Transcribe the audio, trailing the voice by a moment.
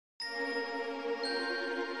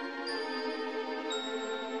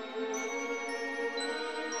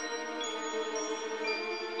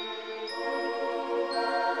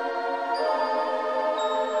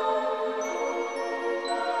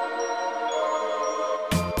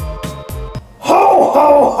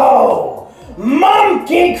ho, ho!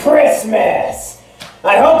 Monkey Christmas!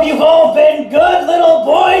 I hope you've all been good little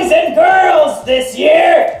boys and girls this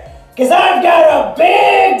year, because I've got a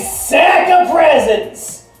big sack of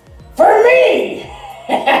presents for me!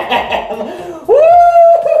 Woo!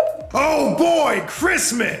 Oh boy,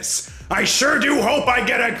 Christmas! I sure do hope I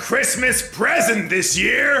get a Christmas present this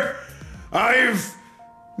year! I've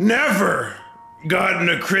never gotten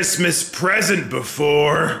a Christmas present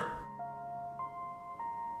before.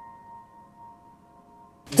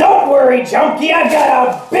 Don't worry, Junkie, I've got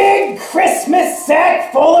a big Christmas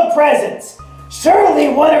sack full of presents. Surely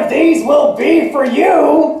one of these will be for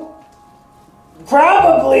you.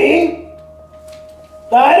 Probably.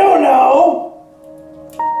 I don't know.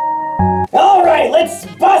 Alright, let's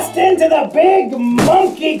bust into the big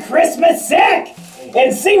monkey Christmas sack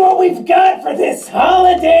and see what we've got for this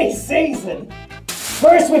holiday season.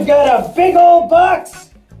 First, we've got a big old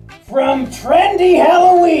box from Trendy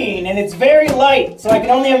Halloween, and it's very light, so I can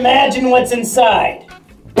only imagine what's inside.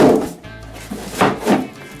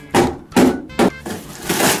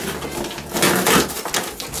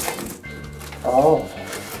 Oh.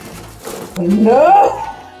 No!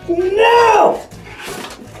 No!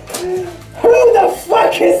 Who the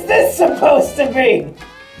fuck is this supposed to be?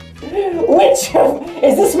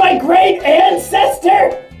 Is this my great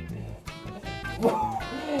ancestor?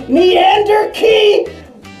 Neanderkey?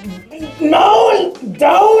 No,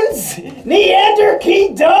 Dones?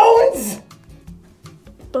 Neanderkey Dones?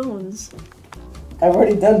 Bones. I've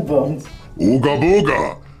already done Bones. Ooga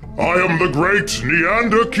booga! I am the great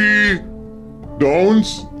Neanderkey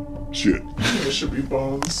Dones? Shit. It should be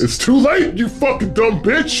Bones. It's too late, you fucking dumb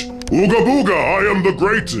bitch! Ooga booga! I am the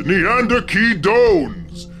great Neanderkey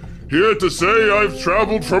Dones! Here to say I've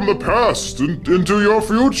traveled from the past into your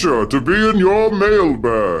future to be in your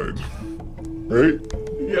mailbag. Right?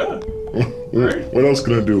 Yeah. Right. What else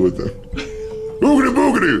can I do with it? Boogity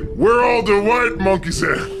boogity! We're all the white monkeys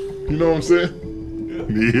here. You know what I'm saying?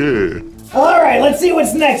 Yeah. Alright, let's see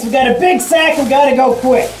what's next. We got a big sack, we gotta go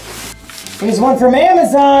quick. Here's one from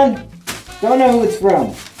Amazon. Don't know who it's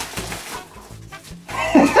from.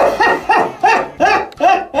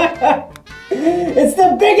 It's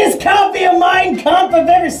the biggest copy of Mein Kampf I've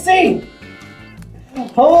ever seen.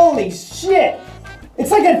 Holy shit.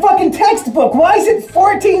 It's like a fucking textbook. Why is it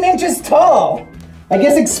 14 inches tall? I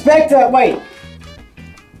guess expect wait.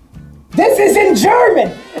 This is in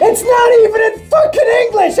German. It's not even in fucking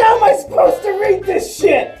English. How am I supposed to read this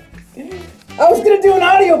shit? I was gonna do an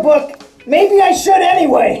audiobook. Maybe I should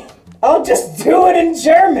anyway. I'll just do it in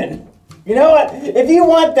German. You know what? If you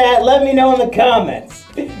want that, let me know in the comments.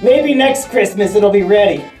 Maybe next Christmas it'll be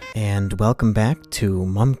ready. And welcome back to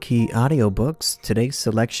MUMKEY Audiobooks. Today's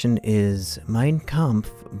selection is Mein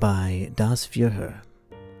Kampf by Das Führer.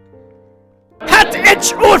 Hat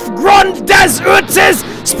ich aufgrund des Urzes,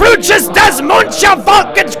 Spruches des Muncher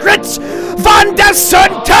Wolkenskritz, von der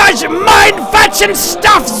Sonntag mein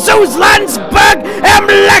Fetchenstoff Suslandsberg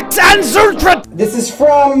Lex and Sultra. This is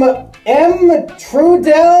from M.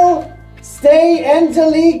 Trudel Stay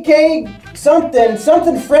Entelike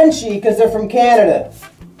something Frenchy, because they're from Canada.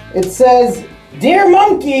 It says, Dear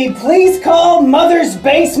Monkey, please call Mother's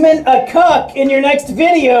Basement a cuck in your next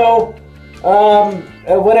video.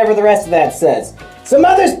 Whatever the rest of that says. So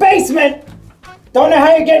Mother's Basement, don't know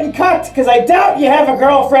how you're getting cucked, because I doubt you have a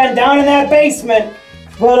girlfriend down in that basement.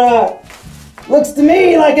 But, looks to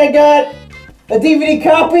me like I got a DVD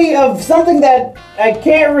copy of something that I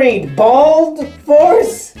can't read. Bald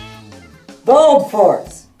Force? Bald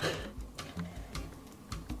Force.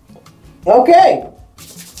 Okay.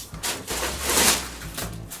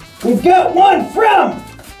 We've got one from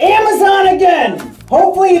Amazon again.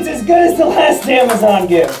 Hopefully it's as good as the last Amazon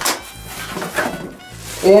gift.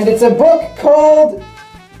 And it's a book called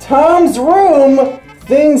Tom's Room,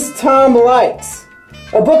 Things Tom Likes.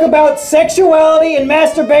 A book about sexuality and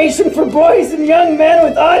masturbation for boys and young men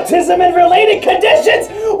with autism and related conditions.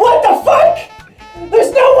 What the fuck?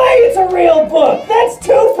 There's no way it's a real book. That's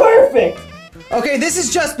too perfect. Okay, this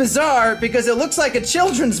is just bizarre because it looks like a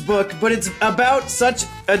children's book, but it's about such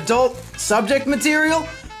adult subject material.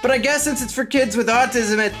 But I guess since it's for kids with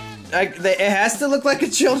autism, it has to look like a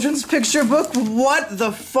children's picture book? What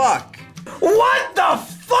the fuck? What the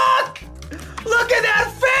fuck? Look at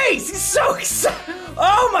that face! He's so excited!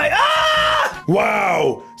 Oh my... Ah!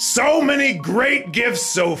 Wow, so many great gifts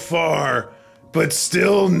so far, but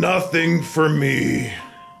still nothing for me.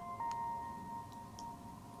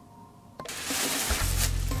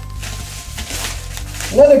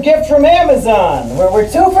 Another gift from Amazon. We're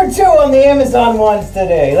 2 for 2 on the Amazon ones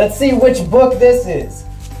today. Let's see which book this is.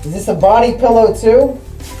 Is this a body pillow too?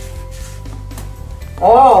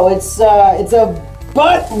 Oh, it's a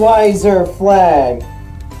Budweiser flag.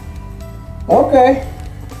 Okay.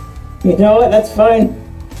 You know what? That's fine.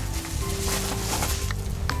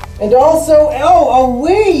 And also, a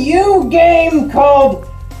Wii U game called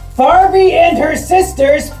Barbie and Her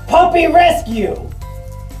Sister's Puppy Rescue.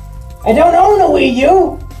 I don't own a Wii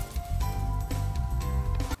U.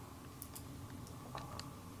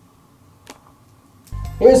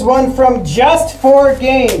 Here's one from Just 4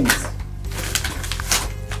 Games.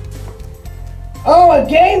 Oh, a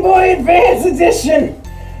Game Boy Advance edition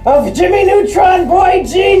of Jimmy Neutron Boy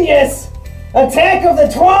Genius, Attack of the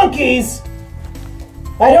Twonkies.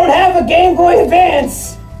 I don't have a Game Boy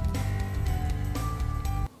Advance.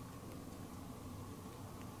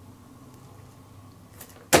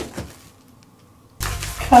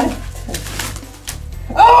 God.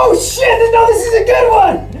 Oh shit, no, this is a good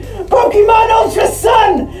one! Pokemon Ultra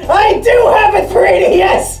Sun! I do have a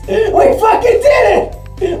 3DS! We fucking did it!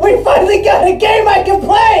 We finally got a game I can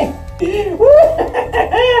play!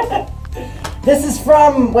 This is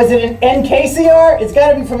from, was it an NKCR? It's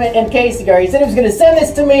gotta be from an NKCR. He said he was gonna send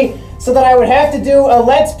this to me so that I would have to do a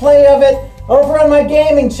Let's Play of it over on my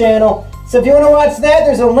gaming channel. So if you want to watch that,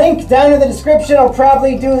 there's a link down in the description. I'll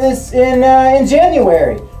probably do this in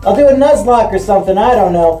January. I'll do a Nuzlocke or something, I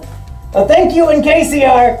don't know. Thank you,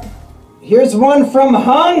 NKCR. Here's one from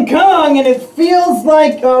Hong Kong, and it feels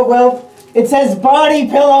like, oh, well, it says body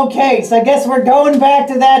pillowcase. I guess we're going back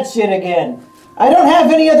to that shit again. I don't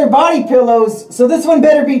have any other body pillows, so this one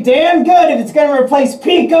better be damn good if it's gonna replace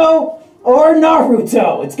Pico or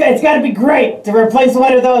Naruto. It's gotta be great to replace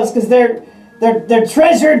one of those, because they're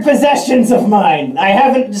treasured possessions of mine. I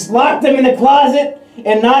haven't just locked them in the closet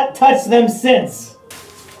and not touched them since.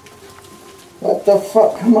 What the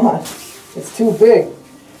fuck? Come on. It's too big.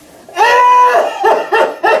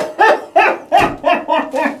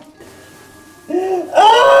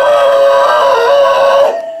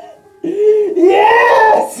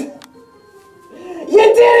 Yes! You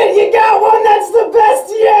did it! You got one that's the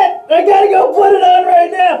best yet! I gotta go put it on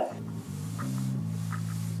right now.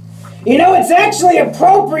 You know, it's actually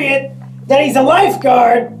appropriate that he's a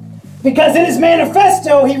lifeguard, because in his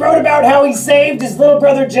manifesto he wrote about how he saved his little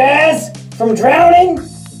brother Jazz from drowning.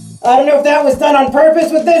 I don't know if that was done on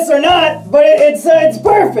purpose with this or not, but it's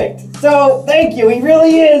perfect. So, thank you. He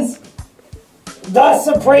really is the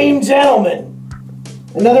supreme gentleman.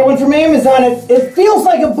 Another one from Amazon. It feels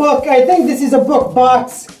like a book. I think this is a book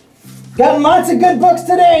box. Gotten lots of good books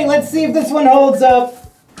today. Let's see if this one holds up.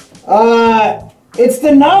 It's the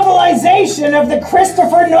novelization of the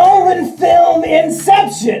Christopher Nolan film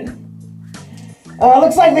Inception.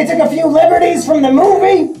 Looks like they took a few liberties from the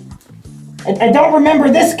movie. I don't remember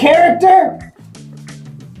this character.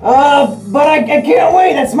 But I can't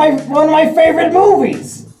wait. That's one of my favorite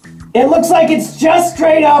movies. It looks like it's just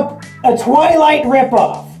straight up a Twilight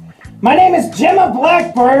ripoff. My name is Gemma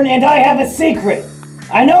Blackburn, and I have a secret.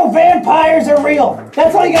 I know vampires are real.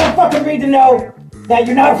 That's all you gotta fucking read to know that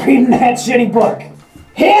you're not reading that shitty book.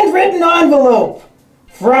 Handwritten envelope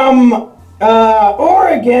from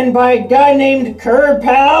Oregon by a guy named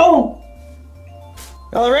Kerpal.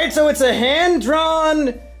 Alright, so it's a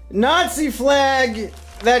hand-drawn Nazi flag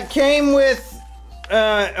that came with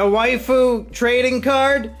a waifu trading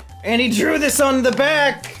card, and he drew this on the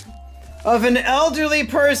back of an elderly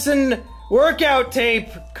person workout tape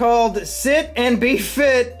called Sit and Be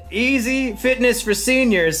Fit, Easy Fitness for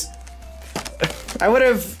Seniors. I would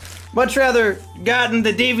have much rather gotten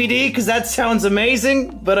the DVD because that sounds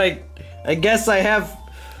amazing, but I guess I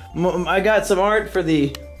got some art for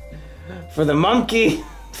the Mumkey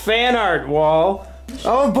fan art wall.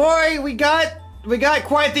 Oh boy, we got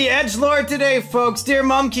quite the edgelord today, folks. Dear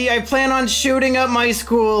Mumkey, I plan on shooting up my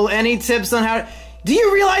school. Any tips on how? Do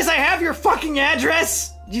you realize I have your fucking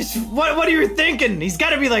address? What are you thinking? He's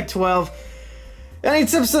got to be like 12. Any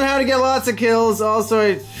tips on how to get lots of kills?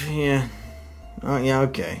 Also, yeah. Oh yeah,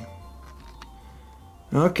 okay.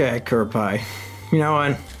 Okay, Kerpie. You know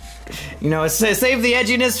what? You know, save the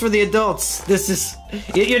edginess for the adults.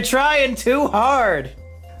 You're trying too hard.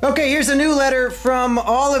 Okay, here's a new letter from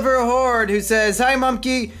Oliver Horde, who says, Hi,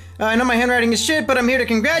 Mumkey. I know my handwriting is shit, but I'm here to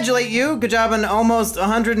congratulate you. Good job on almost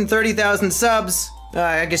 130,000 subs.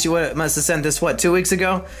 I guess you must have sent this, what, 2 weeks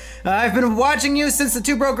ago? I've been watching you since the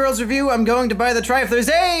Two Broke Girls review. I'm going to buy the Triflers.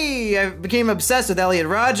 Hey! I became obsessed with Elliot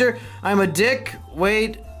Rodger. I'm a dick.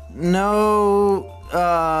 Wait, no,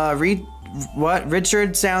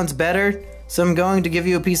 Richard sounds better. So I'm going to give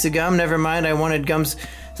you a piece of gum. Never mind, I wanted gums.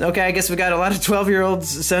 Okay, I guess we got a lot of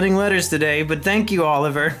 12-year-olds sending letters today, but thank you,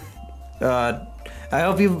 Oliver. I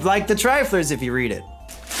hope you like the Triflers if you read it.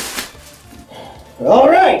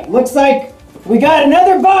 Alright, looks like we got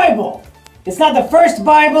another Bible. It's not the first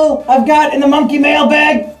Bible I've got in the monkey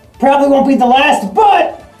mailbag. Probably won't be the last,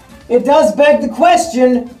 but it does beg the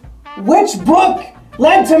question, which book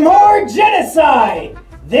led to more genocide?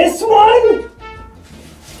 This one?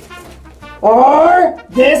 Or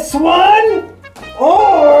this one?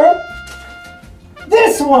 Or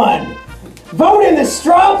this one? Vote in the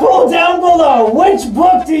straw poll down below. Which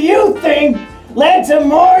book do you think led to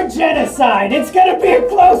more genocide? It's gonna be a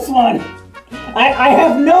close one. I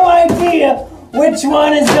have no idea which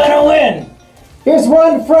one is gonna win. Here's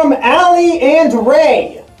one from Allie and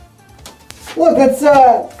Ray. Look, it's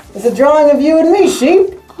a drawing of you and me,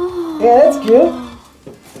 sheep. Yeah, that's cute.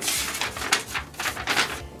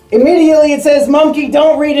 Immediately it says, Monkey,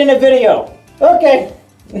 don't read in a video. Okay,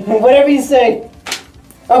 whatever you say.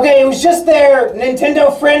 Okay, it was just their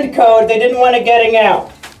Nintendo friend code they didn't want to getting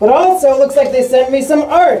out. But also, it looks like they sent me some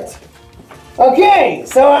art. Okay,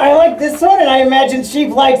 so I like this one, and I imagine Sheep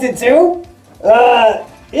likes it too.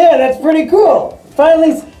 Yeah, that's pretty cool.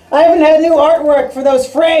 Finally, I haven't had new artwork for those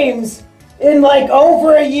frames in like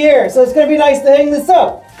over a year, so it's gonna be nice to hang this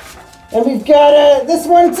up. And we've got this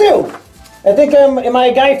one too. I think am I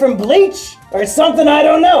a guy from Bleach or something? I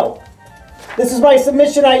don't know. This is my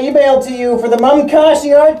submission I emailed to you for the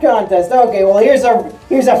Mumkashi art contest. Okay, well here's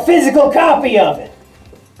a physical copy of it.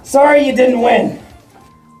 Sorry you didn't win.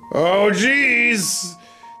 Oh geez,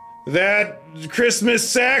 that Christmas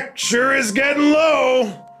sack sure is getting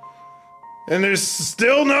low. And there's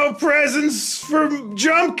still no presents for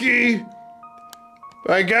Jumpkey.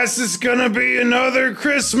 I guess it's gonna be another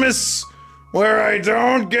Christmas where I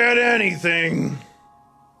don't get anything.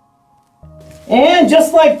 And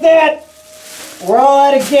just like that, we're all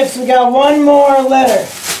out of gifts. We got one more letter.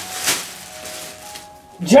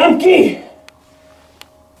 Jumpkey,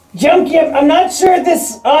 I'm not sure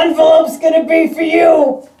this envelope's gonna be for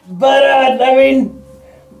you, but I mean,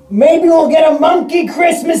 maybe we'll get a monkey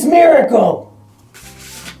Christmas miracle.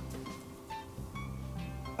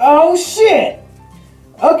 Oh shit.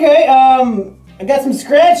 Okay, I got some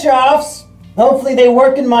scratch-offs. Hopefully they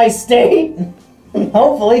work in my state.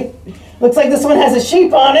 Hopefully. Looks like this one has a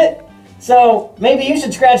sheep on it. So maybe you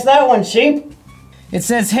should scratch that one, sheep. It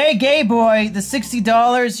says, hey gay boy, the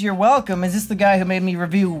 $60, you're welcome. Is this the guy who made me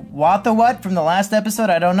review What the What from the last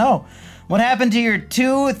episode? I don't know. What happened to your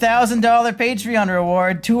 $2,000 Patreon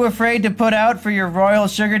reward? Too afraid to put out for your royal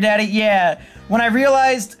sugar daddy? Yeah, when I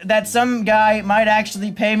realized that some guy might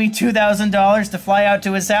actually pay me $2,000 to fly out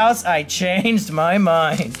to his house, I changed my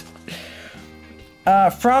mind.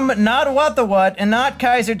 From Not What the What and Not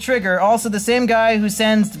Kaiser Trigger, also the same guy who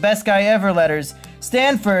sends the Best Guy Ever letters,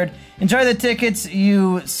 Stanford, enjoy the tickets,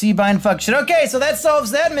 you Seabine fuck shit. Okay, so that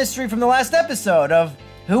solves that mystery from the last episode of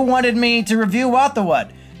who wanted me to review What the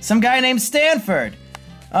What. Some guy named Stanford.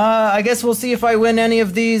 I guess we'll see if I win any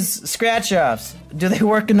of these scratch-offs. Do they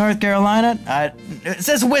work in North Carolina? It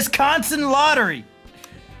says Wisconsin Lottery.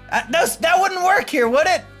 That wouldn't work here, would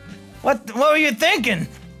it? What were you thinking?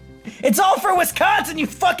 It's all for Wisconsin, you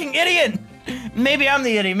fucking idiot! Maybe I'm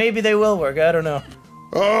the idiot, maybe they will work, I don't know.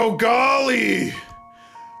 Oh golly!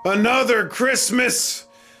 Another Christmas,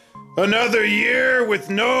 another year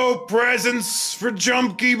with no presents for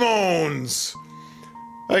Jumpkey Bones.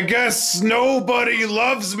 I guess nobody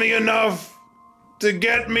loves me enough to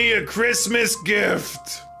get me a Christmas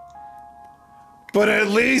gift. But at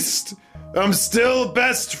least I'm still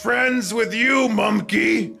best friends with you,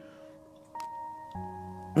 Mumkey.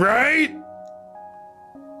 Right?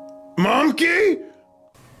 Mumkey?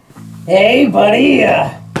 Hey, buddy,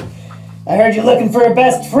 I heard you're looking for a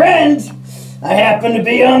best friend. I happen to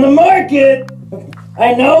be on the market.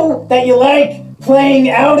 I know that you like playing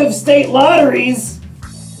out-of-state lotteries.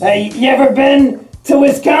 You ever been to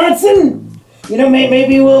Wisconsin? You know,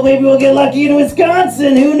 maybe we'll get lucky in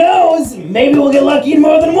Wisconsin. Who knows? Maybe we'll get lucky in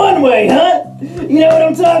more than one way, huh? You know what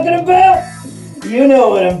I'm talking about? You know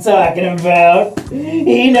what I'm talking about.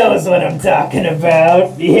 He knows what I'm talking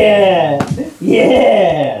about. Yeah.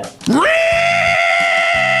 Yeah.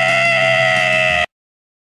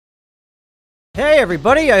 Hey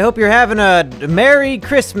everybody, I hope you're having a Merry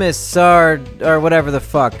Christmas or whatever the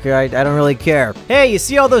fuck, I don't really care. Hey, you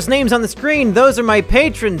see all those names on the screen? Those are my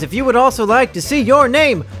patrons. If you would also like to see your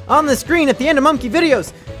name on the screen at the end of Monkey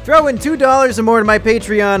videos, throw in $2 or more to my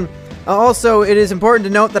Patreon. Also, it is important to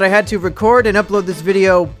note that I had to record and upload this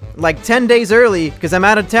video like 10 days early because I'm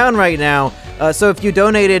out of town right now. So if you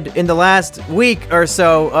donated in the last week or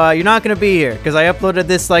so, you're not gonna be here because I uploaded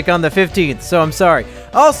this like on the 15th, so I'm sorry.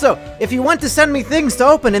 Also, if you want to send me things to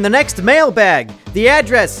open in the next mailbag, the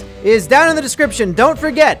address is down in the description. Don't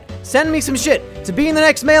forget, send me some shit. to be in the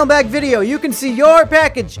next mailbag video. You can see your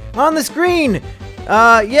package on the screen.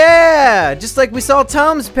 Yeah, just like we saw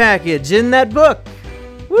Tom's package in that book.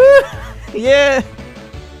 Woo! Yeah.